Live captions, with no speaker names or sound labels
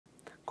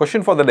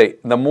Question for the day.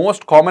 The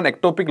most common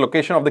ectopic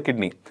location of the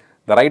kidney.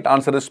 The right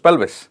answer is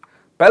pelvis.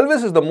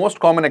 Pelvis is the most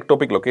common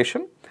ectopic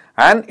location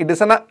and it is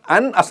an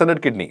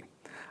unascended kidney.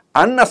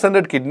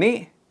 Unascended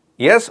kidney,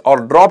 yes, or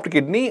dropped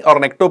kidney or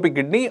an ectopic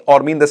kidney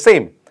or mean the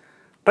same.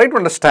 Try to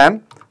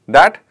understand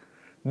that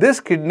this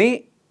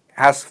kidney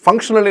has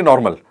functionally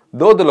normal,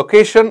 though the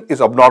location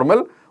is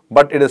abnormal,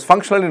 but it is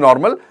functionally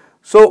normal.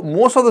 So,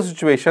 most of the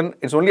situation,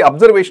 its only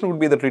observation would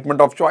be the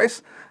treatment of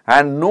choice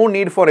and no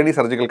need for any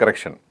surgical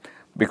correction,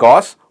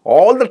 because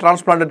all the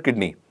transplanted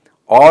kidney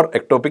or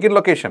ectopic in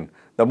location.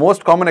 The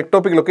most common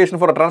ectopic location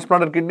for a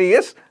transplanted kidney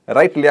is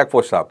right iliac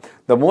fossa.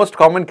 The most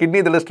common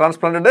kidney that is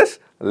transplanted is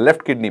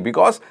left kidney,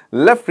 because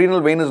left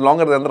renal vein is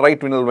longer than the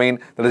right renal vein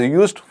that is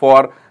used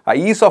for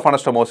ease of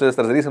anastomosis.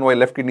 That is the reason why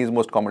left kidney is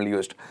most commonly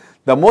used.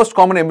 The most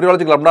common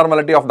embryological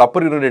abnormality of the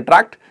upper urinary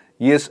tract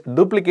is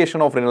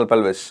duplication of renal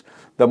pelvis.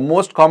 The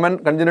most common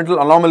congenital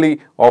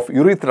anomaly of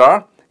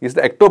urethra is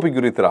the ectopic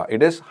urethra.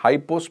 It is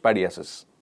hypospadiasis.